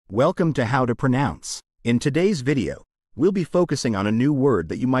Welcome to How to Pronounce. In today's video, we'll be focusing on a new word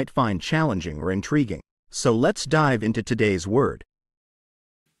that you might find challenging or intriguing. So let's dive into today's word.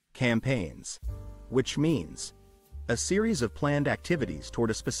 Campaigns, which means a series of planned activities toward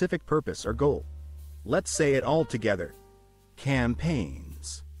a specific purpose or goal. Let's say it all together.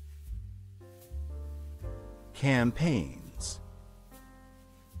 Campaigns. Campaigns.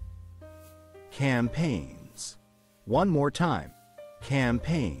 Campaigns. One more time.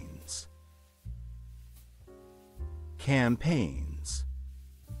 Campaigns. Campaigns.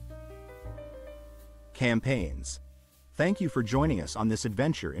 Campaigns. Thank you for joining us on this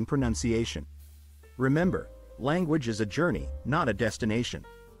adventure in pronunciation. Remember, language is a journey, not a destination.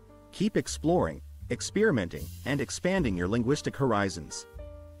 Keep exploring, experimenting, and expanding your linguistic horizons.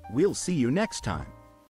 We'll see you next time.